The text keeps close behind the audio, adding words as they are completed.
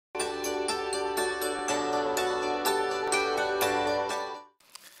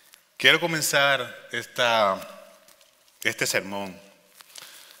Quiero comenzar este sermón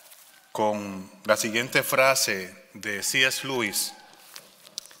con la siguiente frase de C.S. Lewis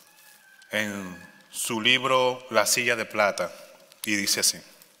en su libro La silla de plata, y dice así: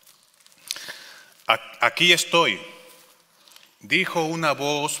 Aquí estoy, dijo una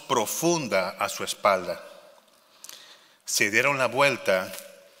voz profunda a su espalda. Se dieron la vuelta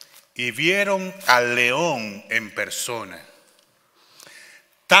y vieron al león en persona,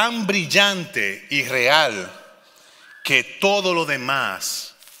 tan brillante y real que todo lo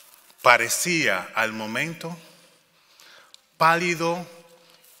demás parecía al momento pálido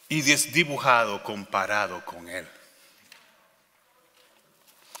y desdibujado comparado con él.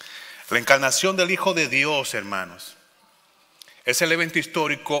 La encarnación del Hijo de Dios, hermanos, es el evento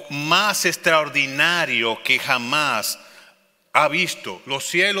histórico más extraordinario que jamás ha visto los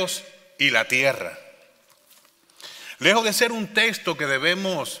cielos y la tierra. Lejos de ser un texto que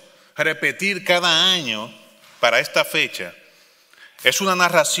debemos repetir cada año para esta fecha, es una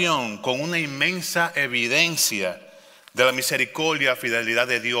narración con una inmensa evidencia de la misericordia y fidelidad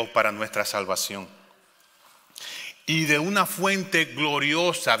de Dios para nuestra salvación y de una fuente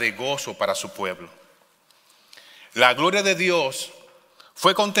gloriosa de gozo para su pueblo. La gloria de Dios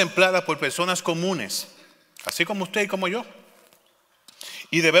fue contemplada por personas comunes, así como usted y como yo.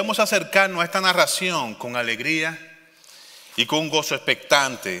 Y debemos acercarnos a esta narración con alegría y con un gozo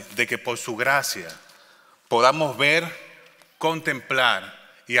expectante de que por su gracia podamos ver,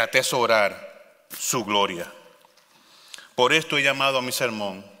 contemplar y atesorar su gloria. Por esto he llamado a mi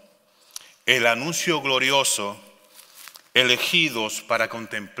sermón el anuncio glorioso, elegidos para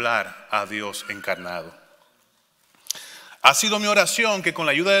contemplar a Dios encarnado. Ha sido mi oración que con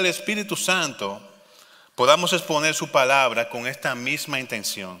la ayuda del Espíritu Santo podamos exponer su palabra con esta misma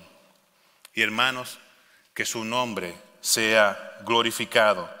intención. Y hermanos, que su nombre sea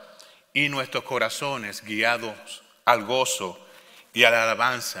glorificado y nuestros corazones guiados al gozo y a la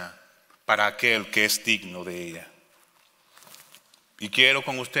alabanza para aquel que es digno de ella. Y quiero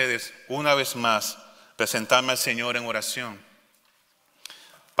con ustedes una vez más presentarme al Señor en oración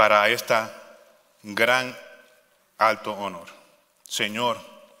para esta gran alto honor. Señor,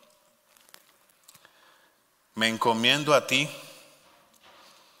 me encomiendo a ti,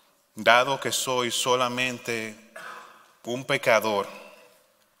 dado que soy solamente un pecador,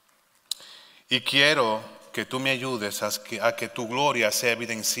 y quiero que tú me ayudes a que tu gloria sea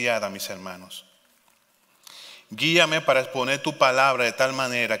evidenciada, mis hermanos. Guíame para exponer tu palabra de tal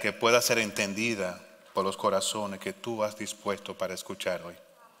manera que pueda ser entendida por los corazones que tú has dispuesto para escuchar hoy.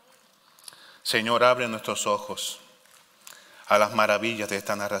 Señor, abre nuestros ojos a las maravillas de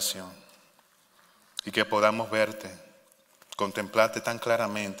esta narración y que podamos verte, contemplarte tan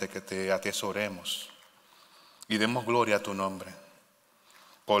claramente que te atesoremos y demos gloria a tu nombre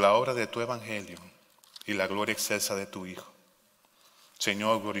por la obra de tu evangelio y la gloria excelsa de tu Hijo.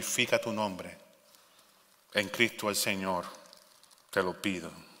 Señor, glorifica tu nombre en Cristo el Señor, te lo pido.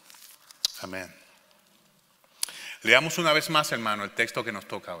 Amén. Leamos una vez más, hermano, el texto que nos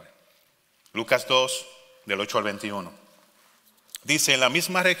toca hoy. Lucas 2, del 8 al 21. Dice: en la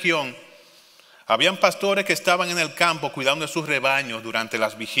misma región habían pastores que estaban en el campo cuidando de sus rebaños durante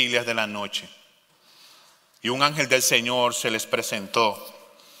las vigilias de la noche. Y un ángel del Señor se les presentó,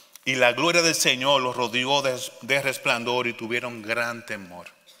 y la gloria del Señor los rodeó de resplandor y tuvieron gran temor.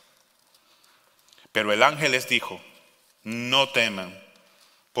 Pero el ángel les dijo: no teman,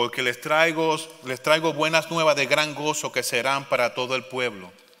 porque les traigo buenas nuevas de gran gozo que serán para todo el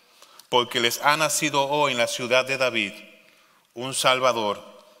pueblo, porque les ha nacido hoy en la ciudad de David un Salvador,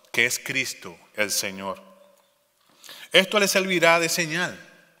 que es Cristo el Señor. Esto les servirá de señal.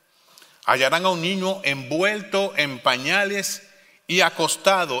 Hallarán a un niño envuelto en pañales y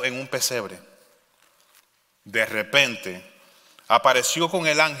acostado en un pesebre. De repente apareció con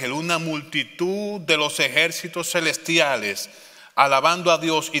el ángel una multitud de los ejércitos celestiales, alabando a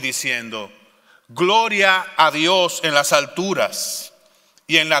Dios y diciendo: gloria a Dios en las alturas,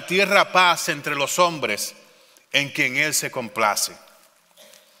 y en la tierra paz entre los hombres, en quien Él se complace.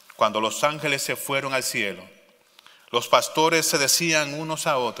 Cuando los ángeles se fueron al cielo, los pastores se decían unos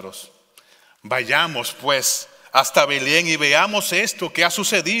a otros: vayamos pues hasta Belén y veamos esto que ha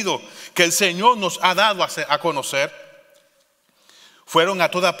sucedido, que el Señor nos ha dado a conocer. Fueron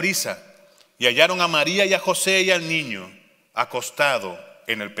a toda prisa y hallaron a María y a José y al niño acostado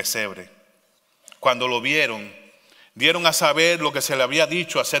en el pesebre. Cuando lo vieron, dieron a saber lo que se le había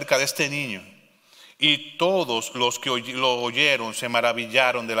dicho acerca de este niño. Y todos los que lo oyeron se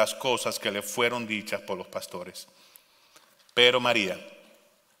maravillaron de las cosas que le fueron dichas por los pastores. Pero María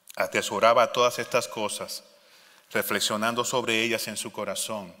atesoraba todas estas cosas, reflexionando sobre ellas en su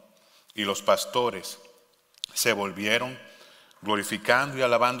corazón. Y los pastores se volvieron, glorificando y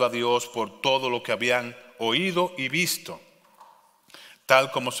alabando a Dios por todo lo que habían oído y visto,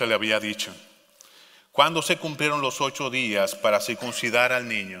 tal como se le había dicho. Cuando se cumplieron los 8 días para circuncidar al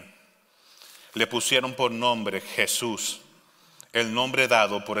niño, le pusieron por nombre Jesús, el nombre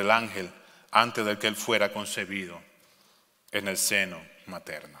dado por el ángel antes de que él fuera concebido en el seno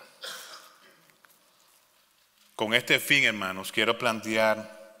materno. Con este fin, hermanos, quiero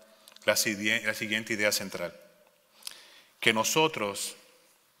plantear la siguiente idea central. Que nosotros,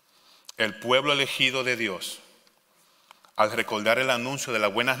 el pueblo elegido de Dios, al recordar el anuncio de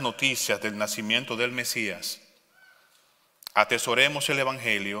las buenas noticias del nacimiento del Mesías, atesoremos el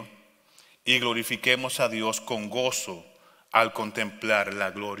evangelio y glorifiquemos a Dios con gozo al contemplar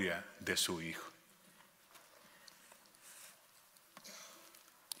la gloria de su Hijo.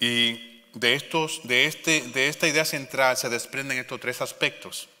 Y de esta idea central se desprenden estos 3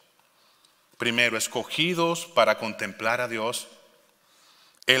 aspectos. Primero, escogidos para contemplar a Dios.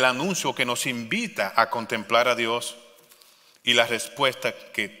 El anuncio que nos invita a contemplar a Dios. Y la respuesta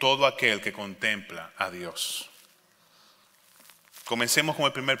que todo aquel que contempla a Dios. Comencemos con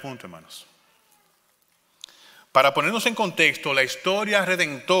el primer punto, hermanos. Para ponernos en contexto, la historia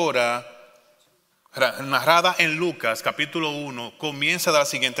redentora narrada en Lucas capítulo 1 comienza de la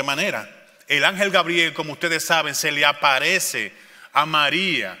siguiente manera. El ángel Gabriel, como ustedes saben, se le aparece a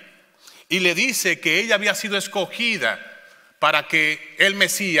María y le dice que ella había sido escogida para que el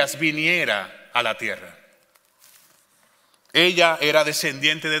Mesías viniera a la tierra. Ella era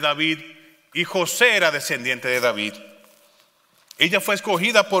descendiente de David y José era descendiente de David. Ella fue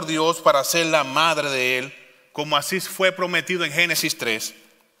escogida por Dios para ser la madre de él, como así fue prometido en Génesis 3.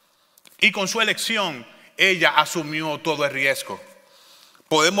 Y con su elección, ella asumió todo el riesgo.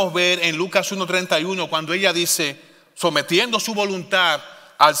 Podemos ver en Lucas 1:31 cuando ella dice, sometiendo su voluntad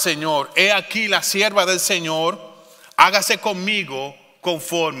al Señor, he aquí la sierva del Señor, hágase conmigo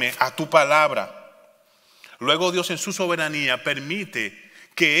conforme a tu palabra. Luego Dios en su soberanía permite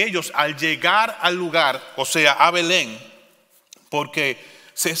que ellos al llegar al lugar, o sea a Belén, porque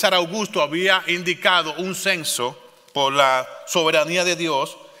César Augusto había indicado un censo por la soberanía de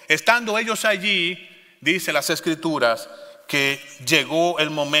Dios, estando ellos allí, dice las Escrituras, que llegó el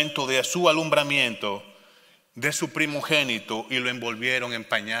momento de su alumbramiento de su primogénito y lo envolvieron en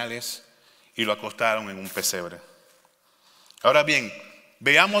pañales y lo acostaron en un pesebre. Ahora bien,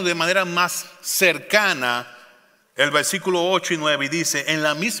 veamos de manera más cercana el versículo 8 y 9 y dice, en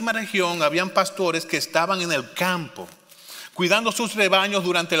la misma región habían pastores que estaban en el campo, cuidando sus rebaños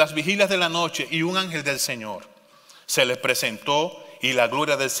durante las vigilias de la noche, y un ángel del Señor se les presentó y la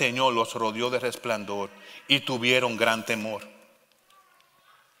gloria del Señor los rodeó de resplandor y tuvieron gran temor.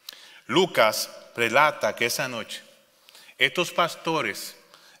 Lucas relata que esa noche estos pastores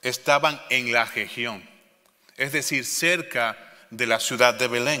estaban en la región, es decir, cerca de la ciudad de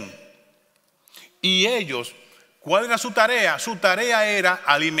Belén. Y ellos, ¿cuál era su tarea? Su tarea era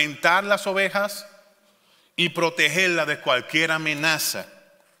alimentar las ovejas y protegerlas de cualquier amenaza.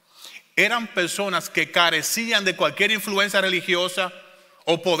 Eran personas que carecían de cualquier influencia religiosa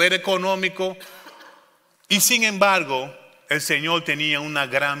o poder económico, y sin embargo, el Señor tenía una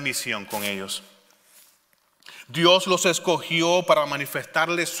gran misión con ellos. Dios los escogió para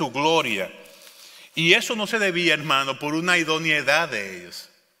manifestarles su gloria. Y eso no se debía, hermano, por una idoneidad de ellos.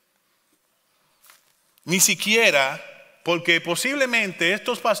 Ni siquiera porque posiblemente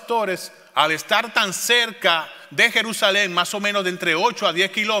estos pastores, al estar tan cerca de Jerusalén, más o menos de entre 8 a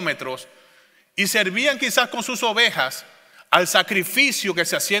 10 kilómetros, y servían quizás con sus ovejas al sacrificio que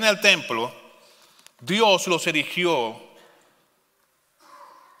se hacía en el templo, Dios los eligió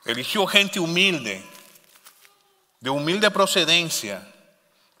gente humilde, de humilde procedencia,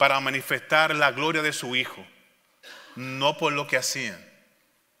 para manifestar la gloria de su Hijo, no por lo que hacían,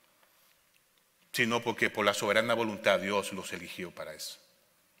 sino porque por la soberana voluntad Dios los eligió para eso.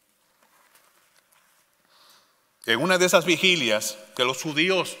 En una de esas vigilias que los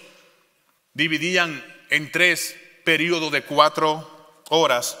judíos dividían en 3 periodos de 4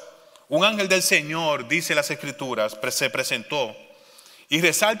 horas, un ángel del Señor, dice las Escrituras, se presentó y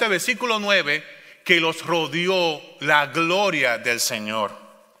resalta el versículo 9 que los rodeó la gloria del Señor.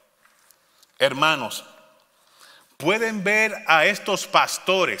 Hermanos, pueden ver a estos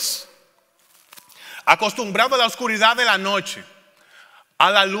pastores acostumbrados a la oscuridad de la noche,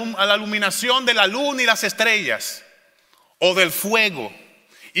 a la iluminación de la luna y las estrellas o del fuego,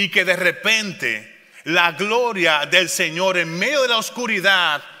 y que de repente la gloria del Señor en medio de la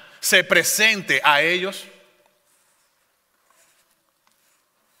oscuridad se presente a ellos.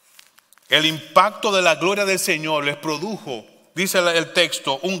 El impacto de la gloria del Señor les produjo dice el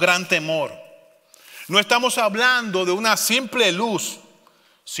texto, un gran temor. No estamos hablando de una simple luz,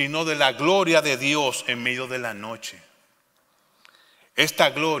 sino de la gloria de Dios en medio de la noche. Esta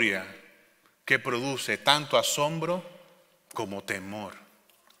gloria que produce tanto asombro como temor.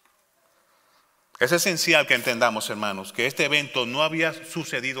 Es esencial que entendamos, hermanos, que este evento no había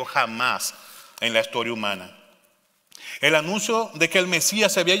sucedido jamás en la historia humana. El anuncio de que el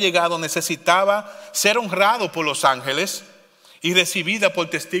Mesías había llegado necesitaba ser honrado por los ángeles y recibida por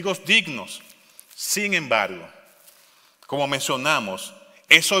testigos dignos. Sin embargo, como mencionamos,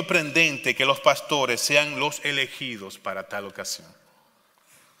 es sorprendente que los pastores sean los elegidos para tal ocasión.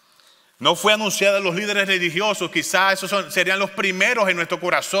 No fue anunciada a los líderes religiosos, quizás esos serían los primeros en nuestro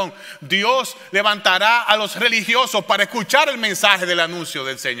corazón. Dios levantará a los religiosos para escuchar el mensaje del anuncio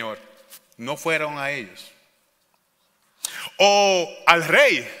del Señor. No fueron a ellos. O al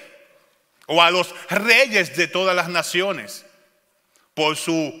rey, o a los reyes de todas las naciones, por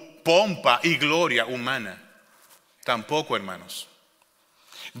su pompa y gloria humana. Tampoco, hermanos.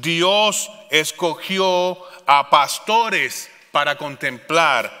 Dios escogió a pastores para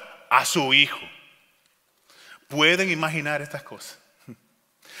contemplar a su Hijo. ¿Pueden imaginar estas cosas?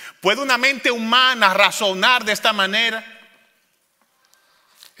 ¿Puede una mente humana razonar de esta manera?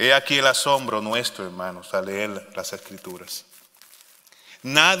 He aquí el asombro nuestro, hermanos, al leer las Escrituras.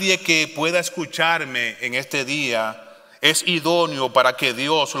 Nadie que pueda escucharme en este día es idóneo para que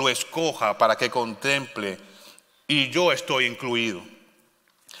Dios lo escoja, para que contemple, y yo estoy incluido.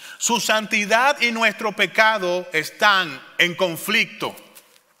 Su santidad y nuestro pecado están en conflicto.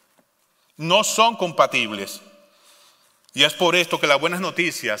 No son compatibles. Y es por esto que las buenas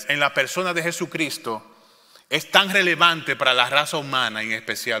noticias en la persona de Jesucristo es tan relevante para la raza humana, y en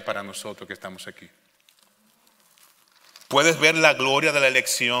especial para nosotros que estamos aquí. Puedes ver la gloria de la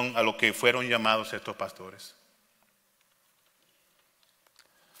elección a lo que fueron llamados estos pastores.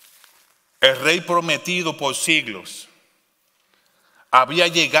 El rey prometido por siglos había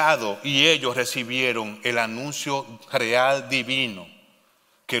llegado y ellos recibieron el anuncio real divino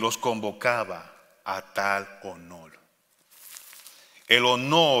que los convocaba a tal honor. El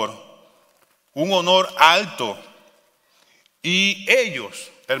honor, un honor alto. Y ellos,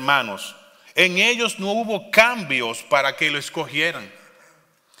 hermanos, en ellos no hubo cambios para que lo escogieran.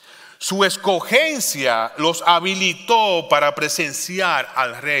 Su escogencia los habilitó para presenciar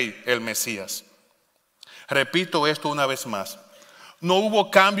al Rey, el Mesías. Repito esto una vez más. No hubo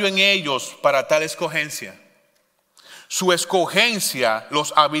cambio en ellos para tal escogencia. Su escogencia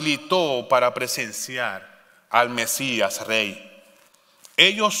los habilitó para presenciar al Mesías Rey.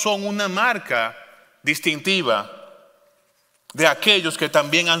 Ellos son una marca distintiva de aquellos que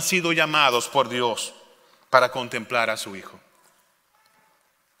también han sido llamados por Dios para contemplar a su Hijo.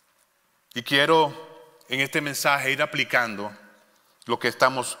 Y quiero en este mensaje ir aplicando lo que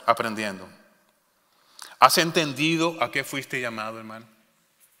estamos aprendiendo. ¿Has entendido a qué fuiste llamado, hermano?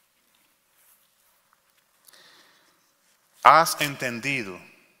 ¿Has entendido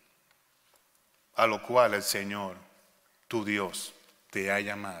a lo cual el Señor, tu Dios, te ha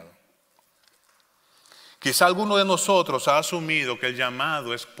llamado? Quizá alguno de nosotros ha asumido que el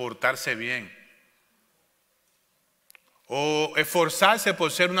llamado es portarse bien, o esforzarse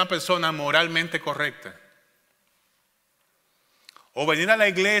por ser una persona moralmente correcta, o venir a la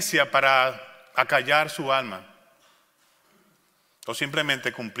iglesia para acallar su alma, o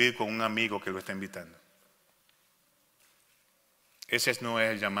simplemente cumplir con un amigo que lo está invitando. Ese no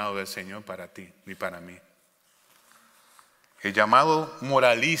es el llamado del Señor para ti ni para mí. El llamado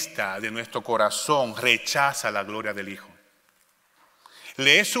moralista de nuestro corazón rechaza la gloria del Hijo.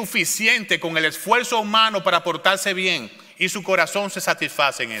 Le es suficiente con el esfuerzo humano para portarse bien y su corazón se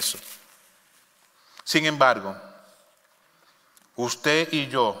satisface en eso. Sin embargo, usted y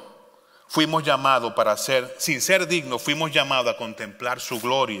yo fuimos llamados para ser, sin ser dignos, fuimos llamados a contemplar su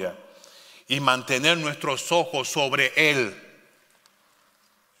gloria y mantener nuestros ojos sobre Él.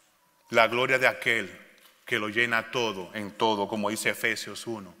 La gloria de aquel que lo llena todo en todo, como dice Efesios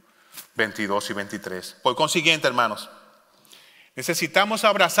 1, 22 y 23. Por consiguiente, hermanos, necesitamos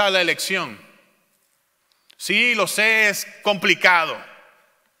abrazar la elección. Sí, lo sé, es complicado.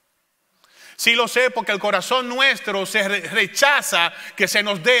 Sí, lo sé, porque el corazón nuestro se rechaza que se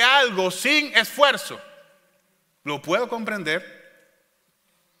nos dé algo sin esfuerzo. Lo puedo comprender.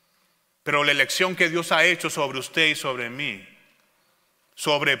 Pero la elección que Dios ha hecho sobre usted y sobre mí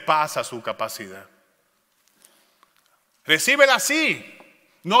sobrepasa su capacidad. Recíbela así.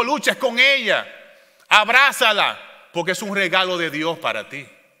 No luches con ella. Abrázala, porque es un regalo de Dios para ti.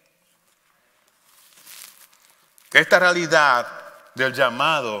 Esta realidad del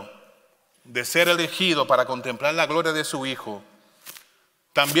llamado de ser elegido para contemplar la gloria de su Hijo,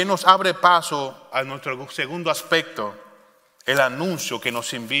 también nos abre paso a nuestro segundo aspecto, el anuncio que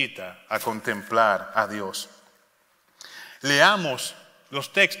nos invita a contemplar a Dios. Leamos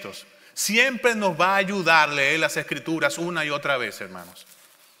los textos. Siempre nos va a ayudar a leer las Escrituras una y otra vez, hermanos.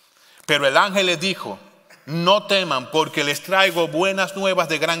 Pero el ángel les dijo: no teman, porque les traigo buenas nuevas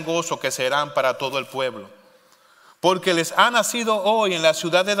de gran gozo que serán para todo el pueblo. Porque les ha nacido hoy en la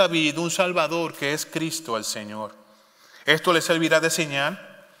ciudad de David un Salvador, que es Cristo el Señor. Esto les servirá de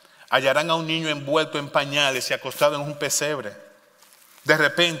señal: hallarán a un niño envuelto en pañales y acostado en un pesebre. De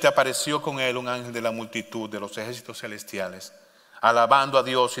repente apareció con él un ángel de la multitud de los ejércitos celestiales, alabando a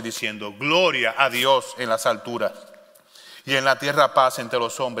Dios y diciendo: gloria a Dios en las alturas, y en la tierra paz entre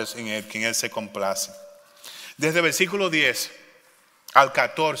los hombres en el que en él se complace. Desde el versículo 10 al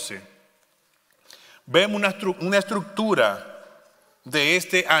 14 vemos una estructura de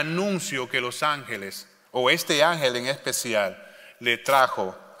este anuncio que los ángeles, o este ángel en especial, le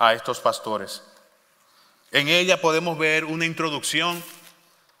trajo a estos pastores. En ella podemos ver una introducción,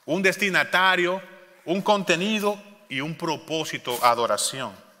 un destinatario, un contenido y un propósito de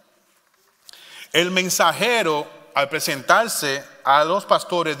adoración. El mensajero, al presentarse a los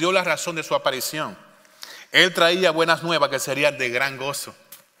pastores, dio la razón de su aparición. Él traía buenas nuevas que serían de gran gozo.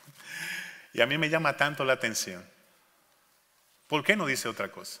 Y a mí me llama tanto la atención. ¿Por qué no dice otra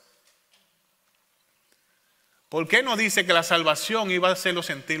cosa? ¿Por qué no dice que la salvación iba a hacerlos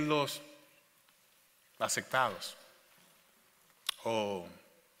sentirlos aceptados? Oh,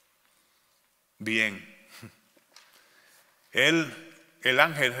 bien. El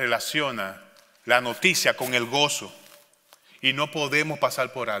ángel relaciona la noticia con el gozo. Y no podemos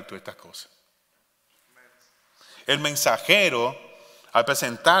pasar por alto estas cosas. El mensajero, al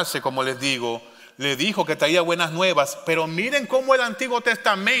presentarse, como les digo, le dijo que traía buenas nuevas. Pero miren cómo el Antiguo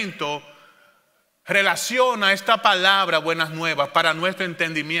Testamento relaciona esta palabra buenas nuevas para nuestro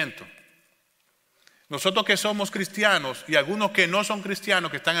entendimiento. Nosotros que somos cristianos y algunos que no son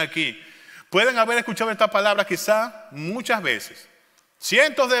cristianos que están aquí, pueden haber escuchado esta palabra quizá muchas veces,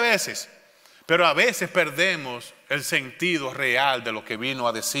 cientos de veces, pero a veces perdemos el sentido real de lo que vino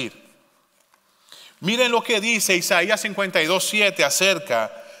a decir. Miren lo que dice Isaías 52:7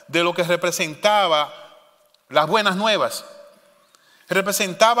 acerca de lo que representaba las buenas nuevas.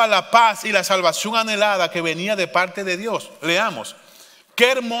 Representaba la paz y la salvación anhelada que venía de parte de Dios. Leamos: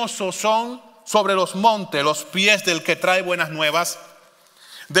 qué hermosos son sobre los montes los pies del que trae buenas nuevas,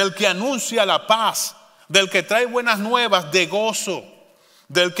 del que anuncia la paz, del que trae buenas nuevas de gozo,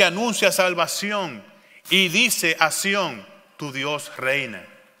 del que anuncia salvación y dice a Sión: tu Dios reina.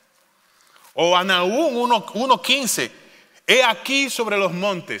 O a Nahum 1:15, he aquí sobre los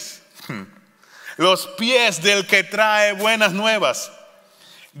montes los pies del que trae buenas nuevas,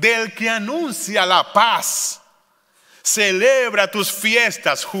 del que anuncia la paz. Celebra tus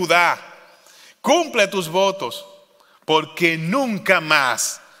fiestas, Judá, cumple tus votos, porque nunca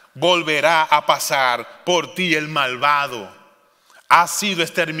más volverá a pasar por ti el malvado. Ha sido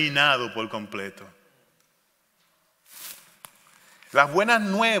exterminado por completo. Las buenas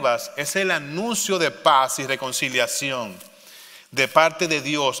nuevas es el anuncio de paz y reconciliación de parte de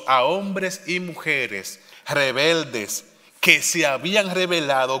Dios a hombres y mujeres rebeldes que se habían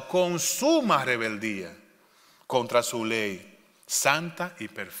rebelado con suma rebeldía contra su ley santa y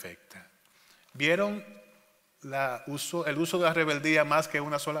perfecta. ¿Vieron el uso de la rebeldía más que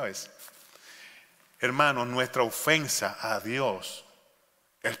una sola vez? Hermanos, nuestra ofensa a Dios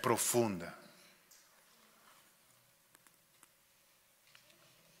es profunda.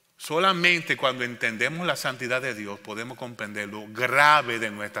 Solamente cuando entendemos la santidad de Dios podemos comprender lo grave de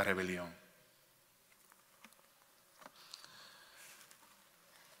nuestra rebelión.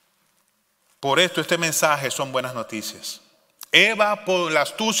 Por esto este mensaje son buenas noticias. Eva, por la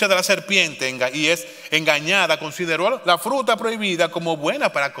astucia de la serpiente y es engañada, consideró la fruta prohibida como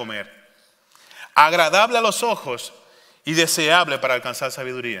buena para comer, agradable a los ojos y deseable para alcanzar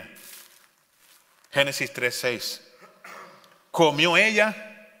sabiduría. Génesis 3:6. Comió ella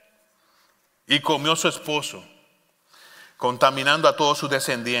y comió su esposo, contaminando a todos sus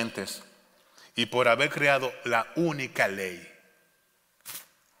descendientes, y por haber creado la única ley,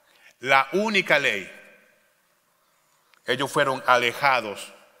 ellos fueron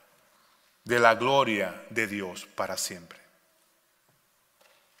alejados de la gloria de Dios para siempre.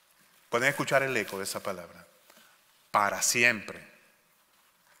 Pueden escuchar el eco de esa palabra: para siempre.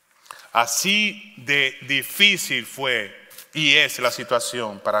 Así de difícil fue y es la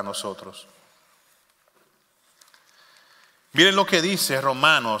situación para nosotros. Miren lo que dice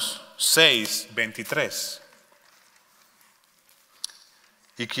Romanos 6:23.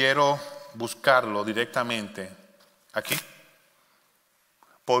 Y quiero buscarlo directamente aquí.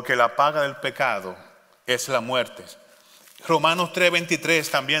 Porque la paga del pecado es la muerte. Romanos 3:23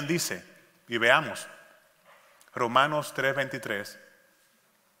 también dice, y veamos, Romanos 3:23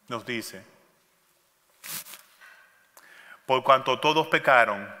 nos dice, por cuanto todos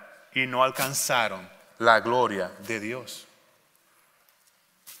pecaron y no alcanzaron la gloria de Dios.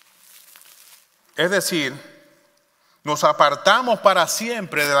 Es decir, nos apartamos para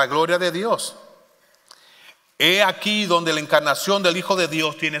siempre de la gloria de Dios. He aquí donde la encarnación del Hijo de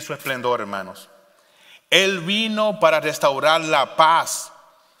Dios tiene su esplendor, hermanos. Él vino para restaurar la paz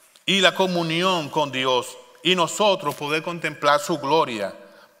y la comunión con Dios y nosotros poder contemplar su gloria,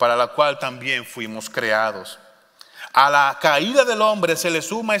 para la cual también fuimos creados. A la caída del hombre se le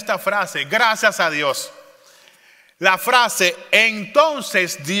suma esta frase, gracias a Dios. La frase,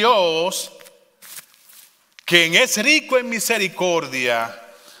 entonces Dios, quien es rico en misericordia,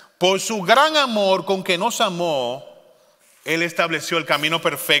 por su gran amor con que nos amó, Él estableció el camino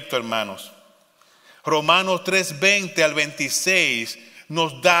perfecto, hermanos. Romanos 3:20 al 26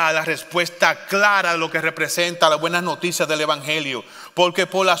 nos da la respuesta clara de lo que representa las buenas noticias del evangelio. Porque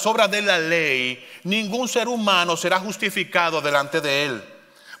por las obras de la ley, ningún ser humano será justificado delante de Él.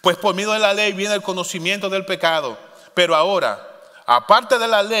 Pues por medio de la ley viene el conocimiento del pecado. Pero ahora, aparte de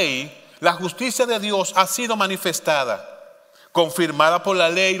la ley, la justicia de Dios ha sido manifestada, confirmada por la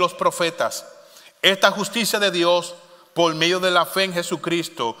ley y los profetas. Esta justicia de Dios, por medio de la fe en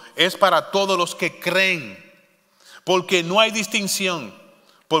Jesucristo, es para todos los que creen. Porque no hay distinción,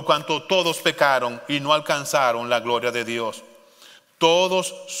 por cuanto todos pecaron y no alcanzaron la gloria de Dios.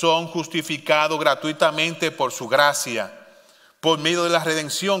 Todos son justificados gratuitamente por su gracia, por medio de la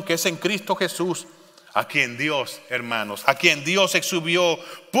redención que es en Cristo Jesús, a quien Dios, hermanos, a quien Dios exhibió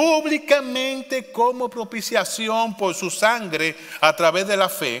públicamente como propiciación por su sangre a través de la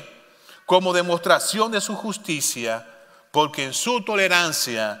fe, como demostración de su justicia, porque en su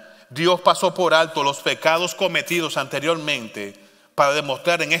tolerancia Dios pasó por alto los pecados cometidos anteriormente para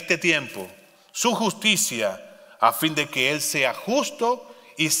demostrar en este tiempo su justicia, a fin de que Él sea justo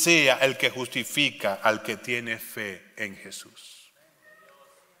y sea el que justifica al que tiene fe en Jesús.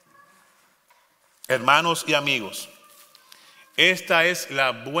 Hermanos y amigos, esta es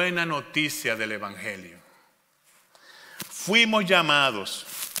la buena noticia del evangelio. Fuimos llamados.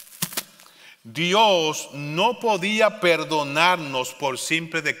 Dios no podía perdonarnos por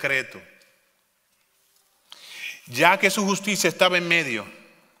simple decreto, ya que su justicia estaba en medio.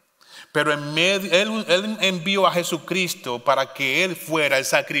 Pero Él envió a Jesucristo para que Él fuera el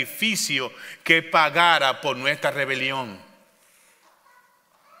sacrificio que pagara por nuestra rebelión.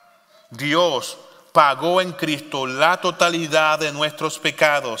 Dios pagó en Cristo la totalidad de nuestros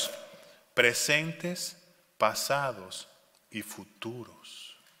pecados, presentes, pasados y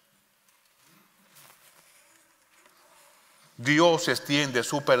futuros. Dios extiende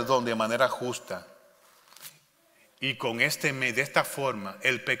su perdón de manera justa. Y de esta forma,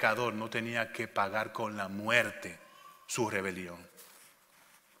 el pecador no tenía que pagar con la muerte su rebelión.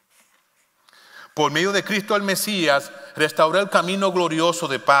 Por medio de Cristo el Mesías, restauró el camino glorioso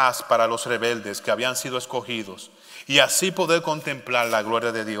de paz para los rebeldes que habían sido escogidos, y así poder contemplar la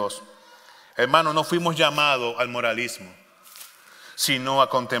gloria de Dios. Hermanos, no fuimos llamados al moralismo, sino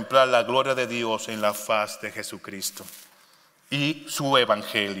a contemplar la gloria de Dios en la faz de Jesucristo y su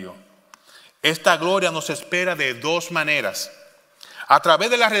evangelio. Esta gloria nos espera de dos maneras. A través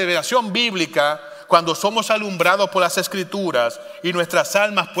de la revelación bíblica, cuando somos alumbrados por las Escrituras y nuestras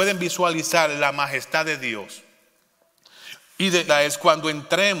almas pueden visualizar la majestad de Dios. Y es cuando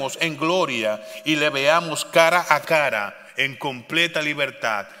entremos en gloria y le veamos cara a cara en completa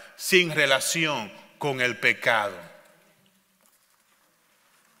libertad, sin relación con el pecado.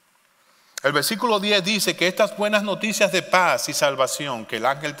 El versículo 10 dice que estas buenas noticias de paz y salvación que el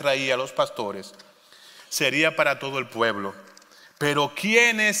ángel traía a los pastores sería para todo el pueblo. Pero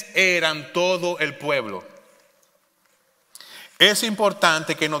 ¿quiénes eran todo el pueblo? Es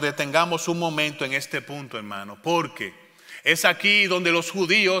importante que nos detengamos un momento en este punto, hermano, porque es aquí donde los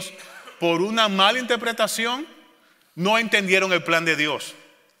judíos, por una mala interpretación, no entendieron el plan de Dios.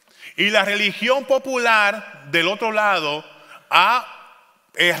 Y la religión popular del otro lado ha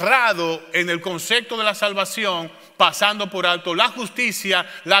errado en el concepto de la salvación, pasando por alto la justicia,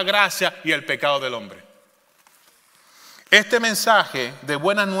 la gracia y el pecado del hombre. Este mensaje de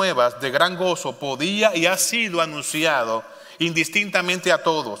buenas nuevas, de gran gozo, podía y ha sido anunciado indistintamente a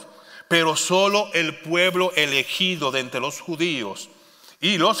todos, pero solo el pueblo elegido de entre los judíos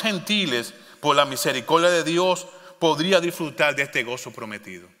y los gentiles, por la misericordia de Dios, podría disfrutar de este gozo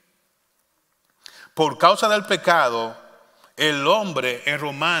prometido. Por causa del pecado, el hombre en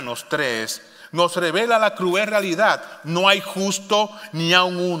Romanos 3 nos revela la cruel realidad. No hay justo ni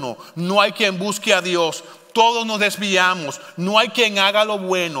aun uno. No hay quien busque a Dios. Todos nos desviamos. No hay quien haga lo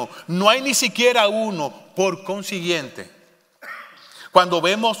bueno. No hay ni siquiera uno. Por consiguiente, cuando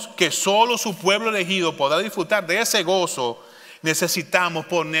vemos que solo su pueblo elegido podrá disfrutar de ese gozo, necesitamos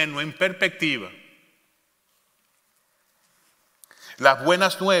ponernos en perspectiva. Las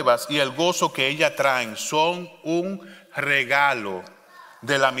buenas nuevas y el gozo que ellas traen son un regalo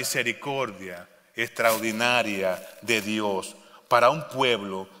de la misericordia extraordinaria de Dios para un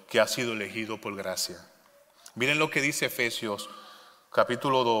pueblo que ha sido elegido por gracia. Miren lo que dice Efesios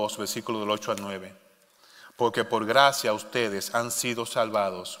capítulo 2, versículos del 8 al 9. Porque por gracia ustedes han sido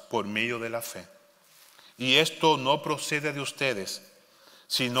salvados por medio de la fe. Y esto no procede de ustedes,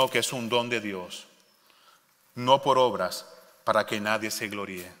 sino que es un don de Dios, no por obras, para que nadie se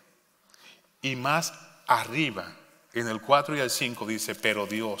gloríe. Y más arriba, en el 4 y el 5 dice, pero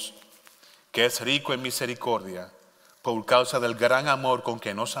Dios, que es rico en misericordia, por causa del gran amor con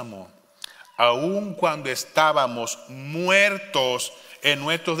que nos amó, aun cuando estábamos muertos en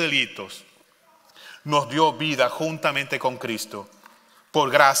nuestros delitos, nos dio vida juntamente con Cristo.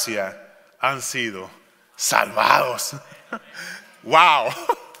 Por gracia han sido salvados. ¡Wow!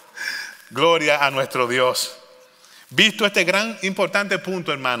 Gloria a nuestro Dios. Visto este gran importante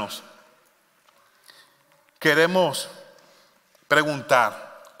punto, hermanos, queremos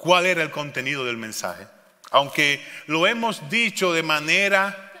preguntar cuál era el contenido del mensaje. Aunque lo hemos dicho de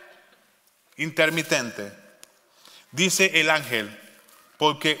manera intermitente, dice el ángel,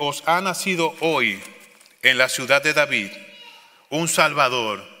 porque os ha nacido hoy en la ciudad de David un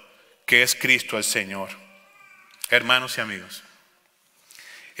Salvador que es Cristo el Señor. Hermanos y amigos,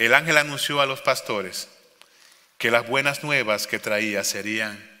 el ángel anunció a los pastores que las buenas nuevas que traía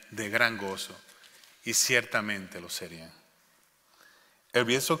serían de gran gozo, y ciertamente lo serían. El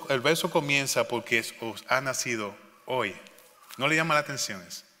verso comienza porque os ha nacido hoy. ¿No le llama la atención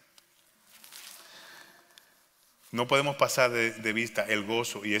eso? No podemos pasar de vista el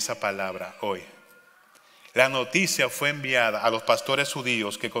gozo y esa palabra hoy. La noticia fue enviada a los pastores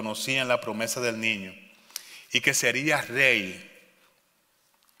judíos que conocían la promesa del niño y que sería rey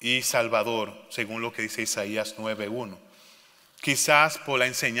y salvador, según lo que dice Isaías 9:1. Quizás por la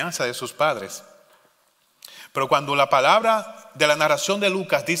enseñanza de sus padres. Pero cuando la palabra de la narración de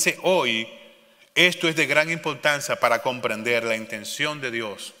Lucas dice hoy, esto es de gran importancia para comprender la intención de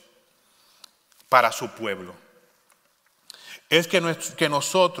Dios para su pueblo. Es que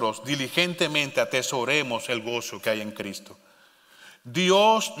nosotros diligentemente atesoremos el gozo que hay en Cristo.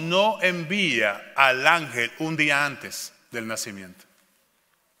 Dios no envía al ángel un día antes del nacimiento.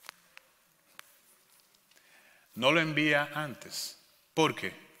 No lo envía antes. ¿Por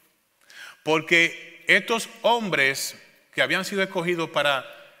qué? Porque estos hombres que habían sido escogidos para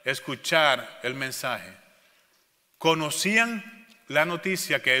escuchar el mensaje, conocían la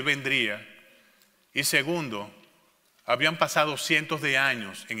noticia que Él vendría. Y segundo, habían pasado cientos de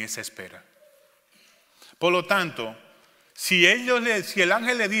años en esa espera. Por lo tanto, si el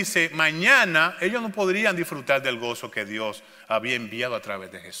ángel le dice mañana, ellos no podrían disfrutar del gozo que Dios había enviado a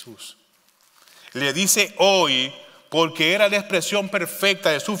través de Jesús. Le dice hoy porque era la expresión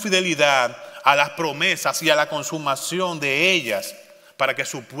perfecta de su fidelidad a las promesas y a la consumación de ellas para que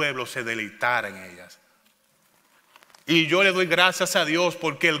su pueblo se deleitara en ellas. Y yo le doy gracias a Dios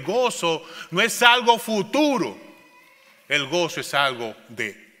porque el gozo no es algo futuro. El gozo es algo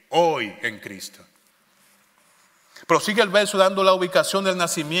de hoy en Cristo. Prosigue el verso dando la ubicación del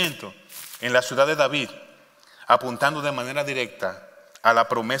nacimiento en la ciudad de David, apuntando de manera directa a la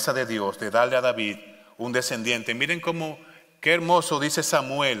promesa de Dios de darle a David un descendiente. Miren qué hermoso dice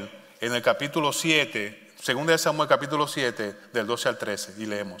Samuel en el capítulo 7, 2 de Samuel capítulo 7, del 12 al 13, y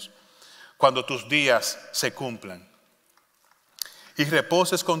leemos: cuando tus días se cumplan y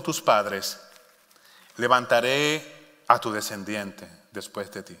reposes con tus padres, levantaré a tu descendiente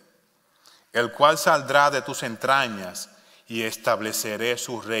después de ti, el cual saldrá de tus entrañas, y estableceré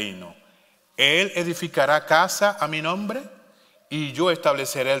su reino. Él edificará casa a mi nombre, y yo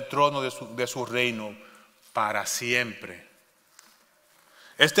estableceré el trono de su reino para siempre.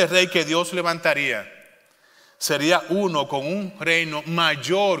 Este rey que Dios levantaría sería uno con un reino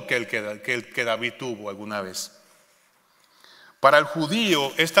mayor que el que David tuvo alguna vez. Para el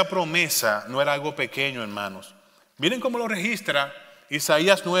judío esta promesa no era algo pequeño, hermanos. Miren cómo lo registra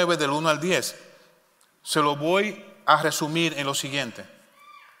Isaías 9 del 1 al 10. Se lo voy a resumir en lo siguiente.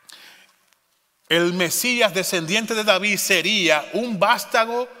 El Mesías descendiente de David sería un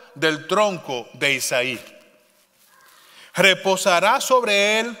vástago del tronco de Isaí. Reposará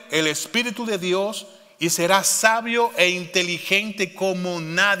sobre él el Espíritu de Dios y será sabio e inteligente como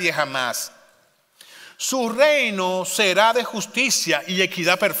nadie jamás. Su reino será de justicia y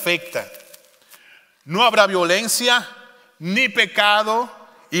equidad perfecta. No habrá violencia ni pecado,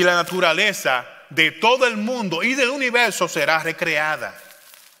 y la naturaleza de todo el mundo y del universo será recreada.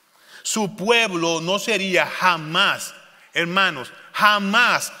 Su pueblo no sería jamás, hermanos,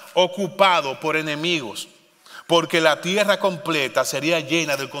 jamás ocupado por enemigos, porque la tierra completa sería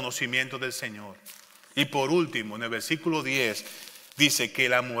llena del conocimiento del Señor. Y por último, en el versículo 10, dice que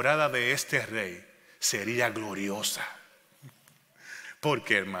la morada de este rey sería gloriosa. ¿Por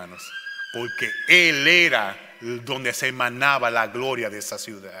qué, hermanos? Porque Él era donde se emanaba la gloria de esa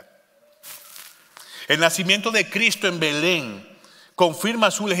ciudad. El nacimiento de Cristo en Belén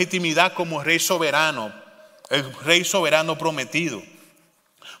confirma su legitimidad como rey soberano, el rey soberano prometido.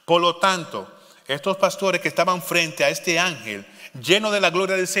 Por lo tanto, estos pastores que estaban frente a este ángel, lleno de la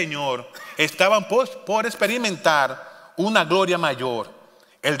gloria del Señor, estaban por experimentar una gloria mayor,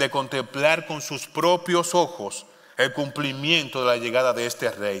 el de contemplar con sus propios ojos el cumplimiento de la llegada de este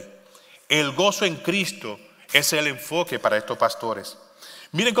rey. El gozo en Cristo es el enfoque para estos pastores.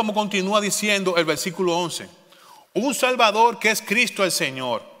 Miren cómo continúa diciendo el versículo 11. Un Salvador que es Cristo el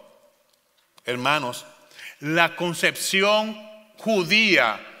Señor. Hermanos, la concepción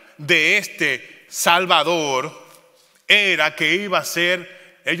judía de este Salvador era que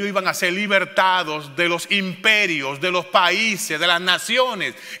ellos iban a ser libertados de los imperios, de los países, de las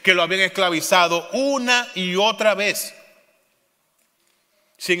naciones que lo habían esclavizado una y otra vez.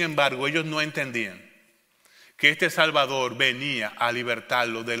 Sin embargo, ellos no entendían que este Salvador venía a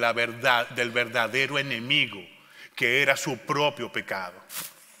libertarlo de la verdad, del verdadero enemigo, que era su propio pecado.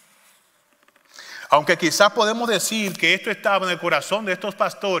 Aunque quizás podemos decir que esto estaba en el corazón de estos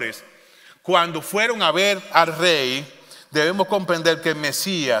pastores, cuando fueron a ver al rey, debemos comprender que el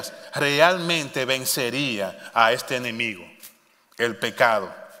Mesías realmente vencería a este enemigo, el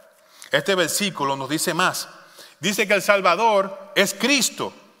pecado. Este versículo nos dice más. Dice que el Salvador es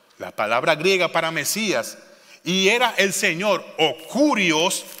Cristo, la palabra griega para Mesías, y era el Señor, o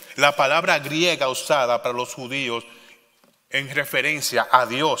kurios, la palabra griega usada para los judíos en referencia a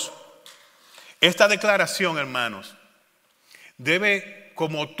Dios. Esta declaración, hermanos, debe,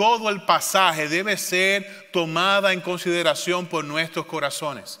 como todo el pasaje, debe ser tomada en consideración por nuestros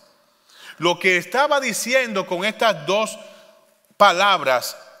corazones. Lo que estaba diciendo con estas dos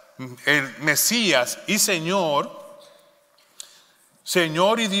palabras, el Mesías y Señor,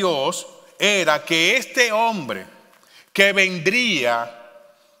 Señor y Dios, era que este hombre que vendría,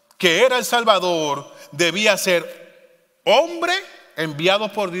 que era el Salvador, debía ser hombre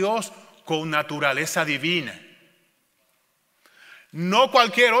enviado por Dios con naturaleza divina. No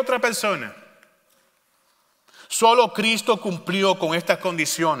cualquier otra persona. Solo Cristo cumplió con estas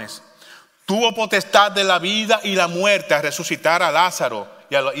condiciones. Tuvo potestad de la vida y la muerte a resucitar a Lázaro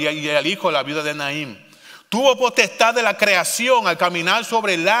y al hijo de la viuda de Naín. Tuvo potestad de la creación al caminar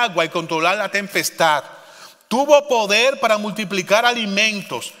sobre el agua y controlar la tempestad. Tuvo poder para multiplicar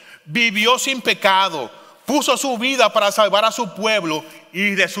alimentos. Vivió sin pecado. Puso su vida para salvar a su pueblo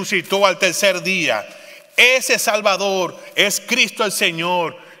y resucitó al tercer día. Ese Salvador es Cristo el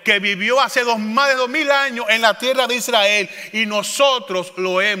Señor, que vivió hace más de 2000 años en la tierra de Israel y nosotros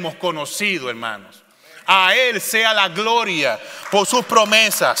lo hemos conocido, hermanos. A Él sea la gloria por sus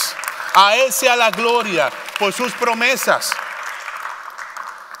promesas. A Él sea la gloria por sus promesas.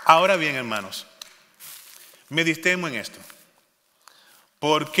 Ahora bien, hermanos, meditemos en esto.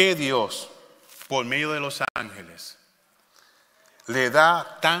 ¿Por qué Dios, por medio de los ángeles, le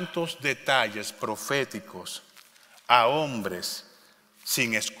da tantos detalles proféticos a hombres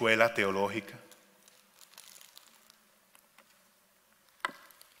sin escuela teológica?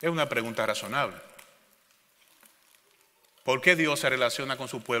 Es una pregunta razonable. ¿Por qué Dios se relaciona con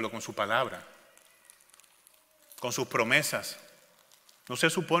su pueblo, con su palabra, con sus promesas? No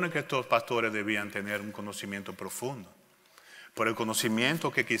se supone que estos pastores debían tener un conocimiento profundo, pero el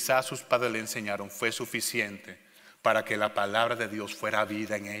conocimiento que quizás sus padres le enseñaron fue suficiente para que la palabra de Dios fuera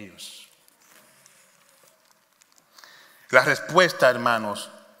vida en ellos. La respuesta, hermanos,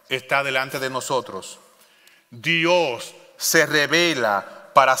 está delante de nosotros. Dios se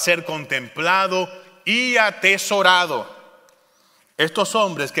revela para ser contemplado y atesorado. Estos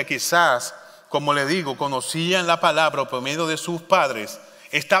hombres que quizás, como le digo, conocían la palabra por medio de sus padres,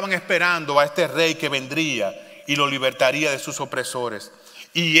 estaban esperando a este rey que vendría y lo libertaría de sus opresores.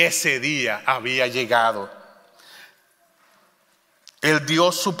 Y ese día había llegado. El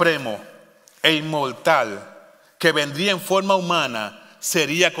Dios supremo e inmortal que vendría en forma humana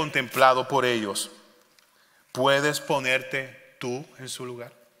sería contemplado por ellos. ¿Puedes ponerte tú en su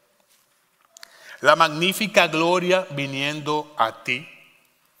lugar? La magnífica gloria viniendo a ti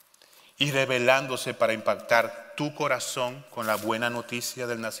y revelándose para impactar tu corazón con la buena noticia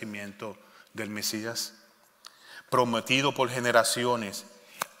del nacimiento del Mesías, prometido por generaciones,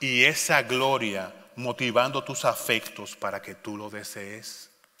 y esa gloria motivando tus afectos para que tú lo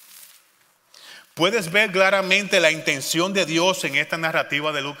desees. ¿Puedes ver claramente la intención de Dios en esta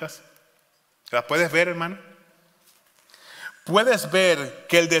narrativa de Lucas? ¿La puedes ver, hermano? Puedes ver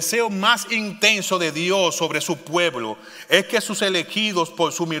que el deseo más intenso de Dios sobre su pueblo es que sus elegidos,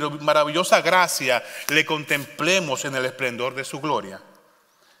 por su maravillosa gracia, le contemplemos en el esplendor de su gloria.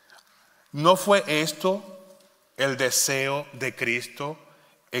 ¿No fue esto el deseo de Cristo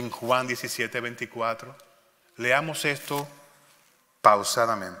en Juan 17:24? Leamos esto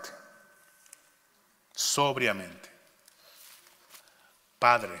pausadamente, sobriamente.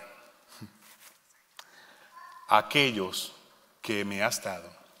 Padre, aquellos que me has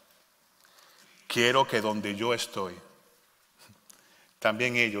dado, quiero que donde yo estoy,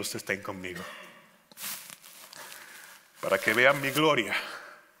 también ellos estén conmigo, para que vean mi gloria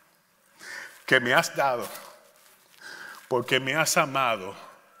que me has dado, porque me has amado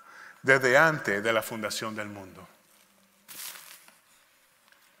desde antes de la fundación del mundo.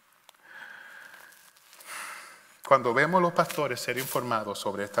 Cuando vemos los pastores ser informados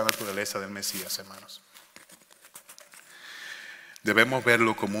sobre esta naturaleza del Mesías, hermanos, debemos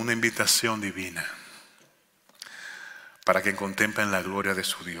verlo como una invitación divina para que contemplen la gloria de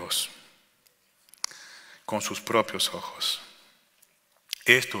su Dios con sus propios ojos.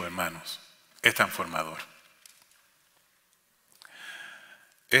 Esto, hermanos, es transformador.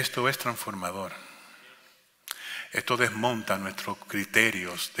 Esto es transformador. Esto desmonta nuestros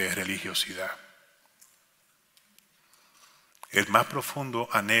criterios de religiosidad. El más profundo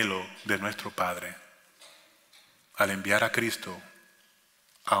anhelo de nuestro Padre al enviar a Cristo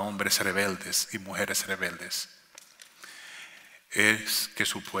a hombres rebeldes y mujeres rebeldes es que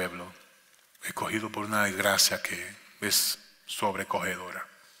su pueblo, escogido por una gracia que es sobrecogedora,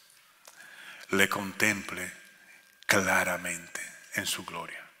 le contemple claramente en su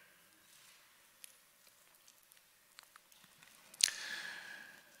gloria.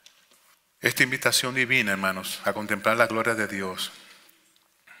 Esta invitación divina, hermanos, a contemplar la gloria de Dios,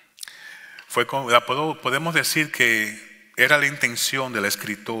 podemos decir que era la intención del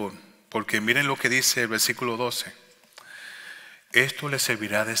escritor, porque miren lo que dice el versículo 12. Esto les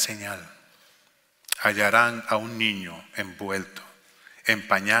servirá de señal. Hallarán a un niño envuelto en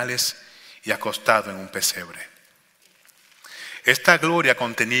pañales y acostado en un pesebre. Esta gloria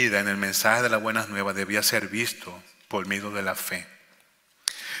contenida en el mensaje de las buenas nuevas debía ser visto por medio de la fe,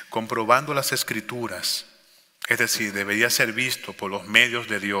 comprobando las escrituras, es decir, debería ser visto por los medios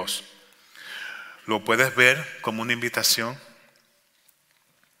de Dios. ¿Lo puedes ver como una invitación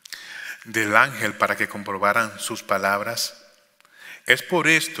del ángel para que comprobaran sus palabras? Es por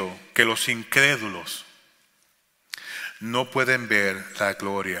esto que los incrédulos no pueden ver la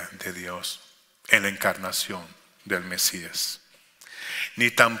gloria de Dios en la encarnación del Mesías,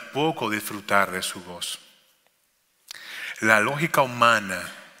 ni tampoco disfrutar de su gozo. La lógica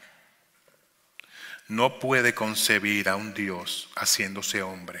humana no puede concebir a un Dios haciéndose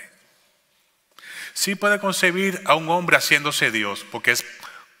hombre. Sí puede concebir a un hombre haciéndose Dios, porque es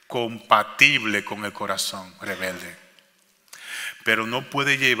compatible con el corazón rebelde, pero no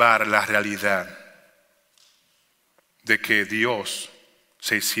puede llevar la realidad de que Dios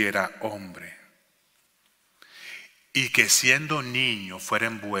se hiciera hombre y que siendo niño fuera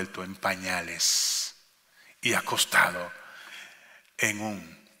envuelto en pañales y acostado en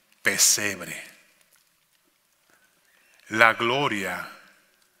un pesebre. La gloria,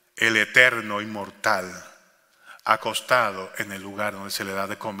 el eterno inmortal, acostado en el lugar donde se le da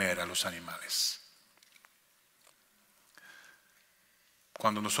de comer a los animales.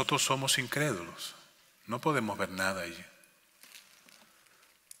 Cuando nosotros somos incrédulos, no podemos ver nada allí.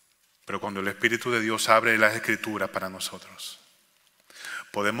 Pero cuando el Espíritu de Dios abre las Escrituras para nosotros,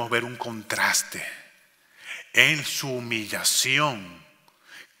 podemos ver un contraste. En su humillación,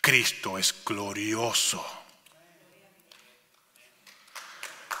 Cristo es glorioso.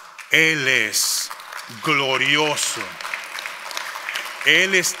 Él es glorioso.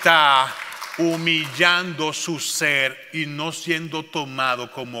 Él está humillando su ser y no siendo tomado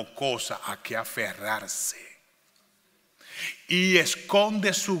como cosa a que aferrarse. Y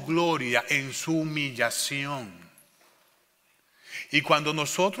esconde su gloria en su humillación. Y cuando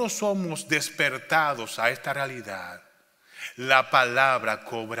nosotros somos despertados a esta realidad, la palabra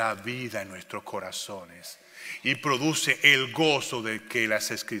cobra vida en nuestros corazones y produce el gozo de que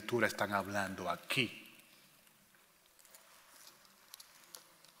las Escrituras están hablando aquí.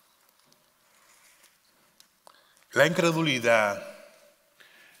 La incredulidad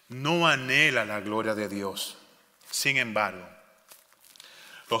no anhela la gloria de Dios. Sin embargo,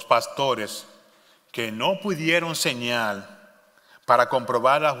 los pastores que no pudieron señal para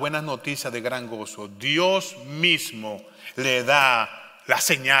comprobar las buenas noticias de gran gozo, Dios mismo le da la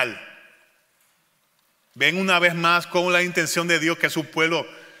señal. Ven una vez más con la intención de Dios que su pueblo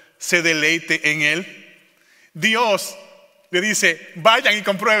se deleite en Él. Dios le dice, vayan y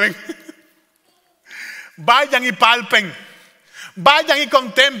comprueben, vayan y palpen, vayan y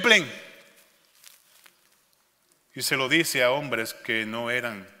contemplen. Y se lo dice a hombres que no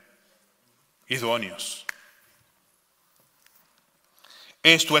eran idóneos.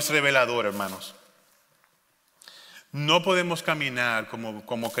 Esto es revelador, hermanos. No podemos caminar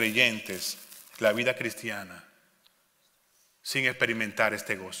como creyentes la vida cristiana sin experimentar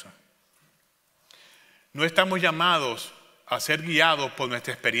este gozo. No estamos llamados a ser guiados por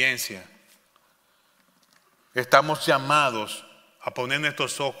nuestra experiencia. Estamos llamados a poner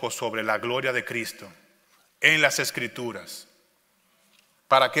nuestros ojos sobre la gloria de Cristo en las Escrituras,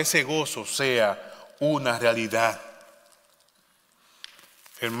 para que ese gozo sea una realidad.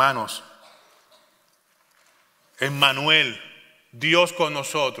 Hermanos, Emmanuel, Dios con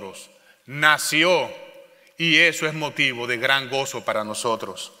nosotros, nació, y eso es motivo de gran gozo para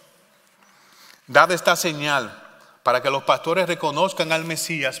nosotros. Dada esta señal para que los pastores reconozcan al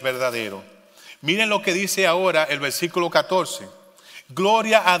Mesías verdadero, miren lo que dice ahora el versículo 14.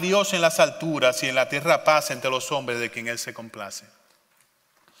 Gloria a Dios en las alturas y en la tierra paz entre los hombres de quien Él se complace.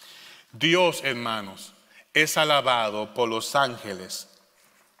 Dios, hermanos, es alabado por los ángeles,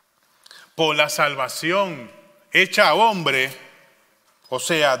 por la salvación hecha hombre, o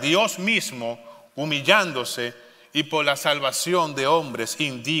sea, Dios mismo humillándose, y por la salvación de hombres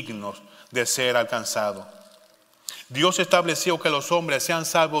indignos de ser alcanzados. Dios estableció que los hombres sean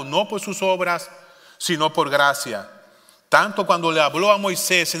salvos no por sus obras, sino por gracia. Tanto cuando le habló a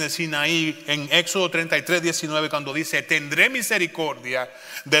Moisés en el Sinaí, en Éxodo 33, 19, cuando dice, tendré misericordia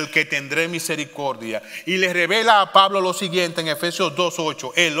del que tendré misericordia. Y le revela a Pablo lo siguiente en Efesios 2,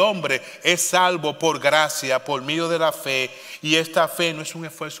 8, el hombre es salvo por gracia, por medio de la fe. Y esta fe no es un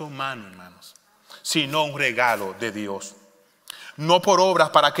esfuerzo humano, hermanos, sino un regalo de Dios. No por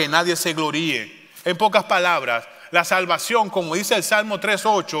obras para que nadie se gloríe. En pocas palabras, la salvación, como dice el Salmo 3,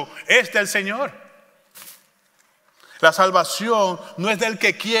 8, es del Señor. La salvación no es del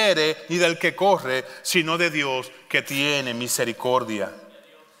que quiere ni del que corre, sino de Dios que tiene misericordia.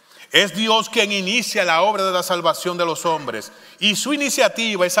 Es Dios quien inicia la obra de la salvación de los hombres, y su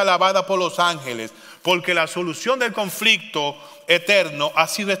iniciativa es alabada por los ángeles, porque la solución del conflicto eterno ha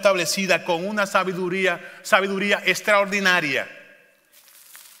sido establecida con una sabiduría extraordinaria.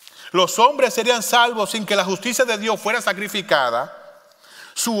 Los hombres serían salvos sin que la justicia de Dios fuera sacrificada.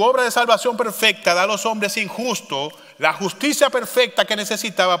 Su obra de salvación perfecta da a los hombres injustos la justicia perfecta que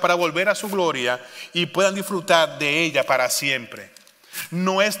necesitaba para volver a su gloria y puedan disfrutar de ella para siempre.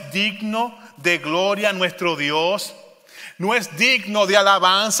 ¿No es digno de gloria nuestro Dios? ¿No es digno de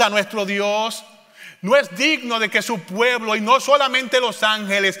alabanza nuestro Dios? ¿No es digno de que su pueblo, y no solamente los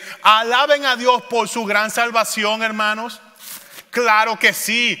ángeles, alaben a Dios por su gran salvación, hermanos? Claro que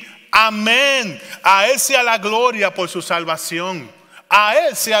sí. Amén. A Él sea la gloria por su salvación. A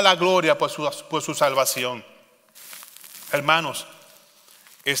Él sea la gloria por su salvación. Hermanos,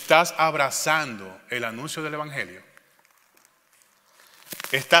 ¿estás abrazando el anuncio del evangelio?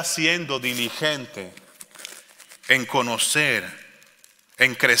 ¿Estás siendo diligente en conocer,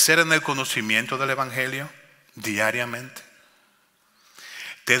 en crecer en el conocimiento del evangelio diariamente?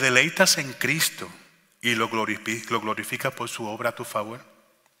 ¿Te deleitas en Cristo y lo glorificas por su obra a tu favor?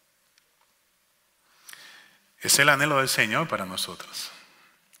 Es el anhelo del Señor para nosotros.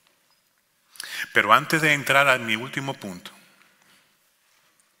 Pero antes de entrar a mi último punto,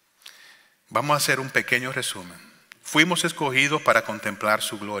 vamos a hacer un pequeño resumen. Fuimos escogidos para contemplar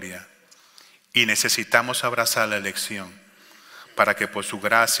su gloria y necesitamos abrazar la elección para que por su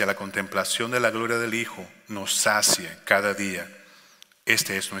gracia la contemplación de la gloria del Hijo nos sacie cada día.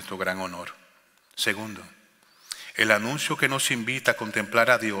 Este es nuestro gran honor. Segundo, el anuncio que nos invita a contemplar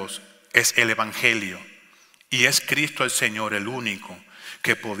a Dios es el evangelio. Y es Cristo el Señor el único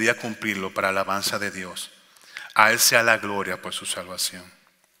que podía cumplirlo para la alabanza de Dios. A Él sea la gloria por su salvación.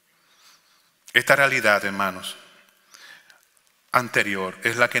 Esta realidad, hermanos, anterior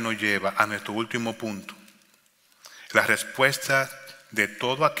es la que nos lleva a nuestro último punto. La respuesta de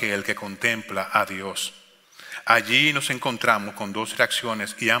todo aquel que contempla a Dios. Allí nos encontramos con dos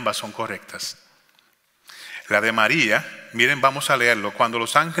reacciones y ambas son correctas. La de María, miren, vamos a leerlo. Cuando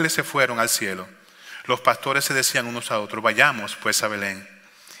los ángeles se fueron al cielo, los pastores se decían unos a otros, vayamos pues a Belén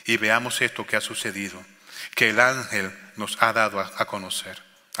y veamos esto que ha sucedido, que el ángel nos ha dado a conocer.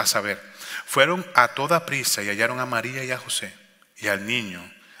 A saber, fueron a toda prisa y hallaron a María y a José y al niño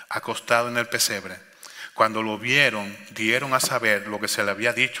acostado en el pesebre. Cuando lo vieron, dieron a saber lo que se le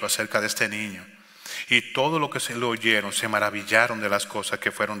había dicho acerca de este niño. Y todo lo que se le oyeron se maravillaron de las cosas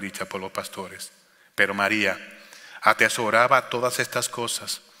que fueron dichas por los pastores. Pero María atesoraba todas estas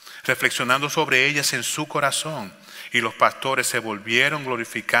cosas, reflexionando sobre ellas en su corazón. Y los pastores se volvieron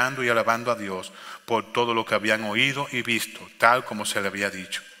glorificando y alabando a Dios por todo lo que habían oído y visto, tal como se le había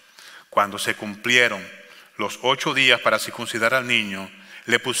dicho. Cuando se cumplieron los 8 días para circuncidar al niño,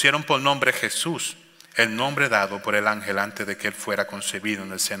 le pusieron por nombre Jesús, el nombre dado por el ángel antes de que él fuera concebido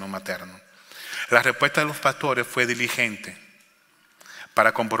en el seno materno. La respuesta de los pastores fue diligente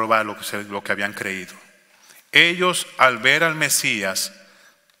para comprobar lo que habían creído. Ellos, al ver al Mesías,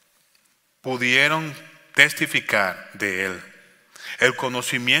 pudieron testificar de él. El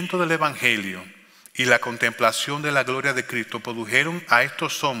conocimiento del evangelio y la contemplación de la gloria de Cristo produjeron a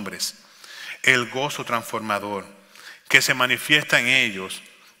estos hombres el gozo transformador que se manifiesta en ellos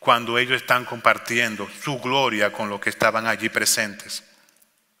cuando ellos están compartiendo su gloria con los que estaban allí presentes.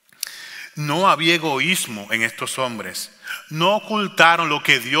 No había egoísmo en estos hombres. No ocultaron lo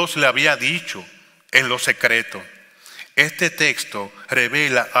que Dios le había dicho en lo secreto. Este texto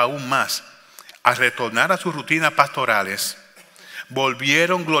revela aún más. Al retornar a sus rutinas pastorales,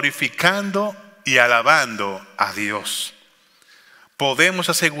 volvieron glorificando y alabando a Dios. Podemos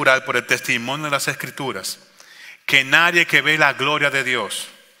asegurar por el testimonio de las Escrituras que nadie que ve la gloria de Dios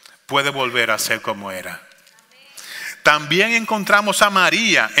puede volver a ser como era. También encontramos a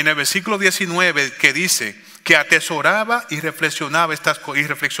María en el versículo 19 que dice que atesoraba y reflexionaba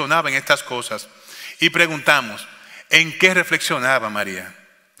en estas cosas. Y preguntamos, ¿en qué reflexionaba María?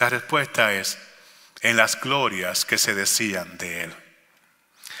 La respuesta es, en las glorias que se decían de él.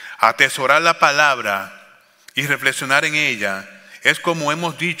 Atesorar la palabra y reflexionar en ella es, como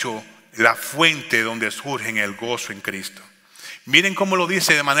hemos dicho, la fuente donde surge el gozo en Cristo. Miren cómo lo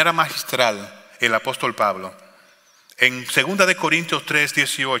dice de manera magistral el apóstol Pablo. En 2 de Corintios 3,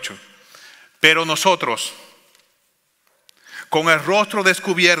 18. Pero nosotros, con el rostro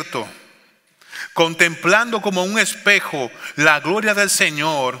descubierto, contemplando como un espejo la gloria del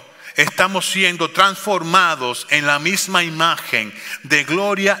Señor, estamos siendo transformados en la misma imagen de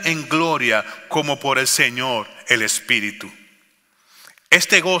gloria en gloria como por el Señor el Espíritu.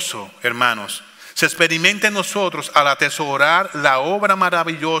 Este gozo, hermanos, se experimenta en nosotros al atesorar la obra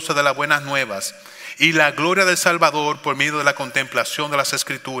maravillosa de las buenas nuevas y la gloria del Salvador por medio de la contemplación de las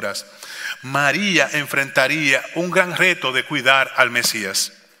Escrituras. María enfrentaría un gran reto de cuidar al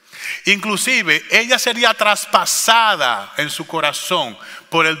Mesías. Inclusive ella sería traspasada en su corazón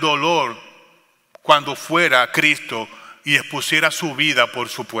por el dolor cuando fuera a Cristo y expusiera su vida por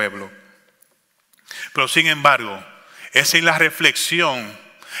su pueblo. Pero sin embargo, es en la reflexión,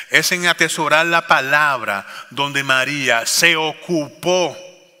 es en atesorar la palabra donde María se ocupó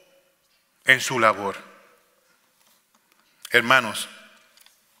en su labor. Hermanos,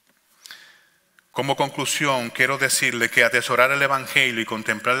 como conclusión, quiero decirle que atesorar el evangelio y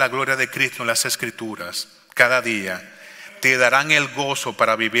contemplar la gloria de Cristo en las Escrituras cada día te darán el gozo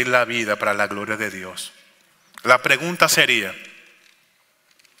para vivir la vida para la gloria de Dios. La pregunta sería,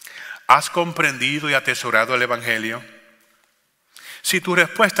 ¿has comprendido y atesorado el evangelio? Si tu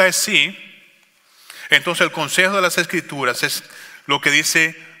respuesta es sí, entonces el consejo de las Escrituras es lo que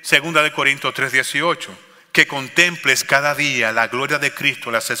dice 2 de Corintios 3, 18, que contemples cada día la gloria de Cristo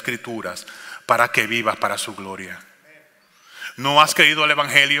en las Escrituras para que vivas para su gloria. ¿No has creído el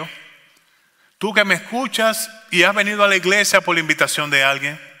evangelio? Tú que me escuchas y has venido a la iglesia por la invitación de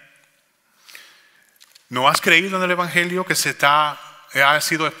alguien, ¿no has creído en el evangelio que ha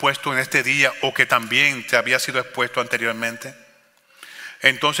sido expuesto en este día o que también te había sido expuesto anteriormente?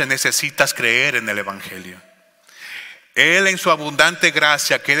 Entonces necesitas creer en el evangelio. Él en su abundante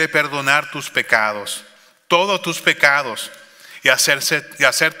gracia quiere perdonar tus pecados, todos tus pecados, y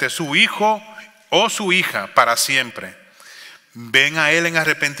hacerte su hijo o su hija para siempre. Ven a Él en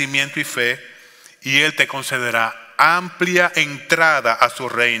arrepentimiento y fe y Él te concederá amplia entrada a su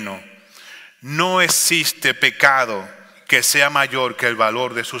reino. No existe pecado que sea mayor que el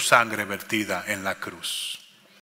valor de su sangre vertida en la cruz.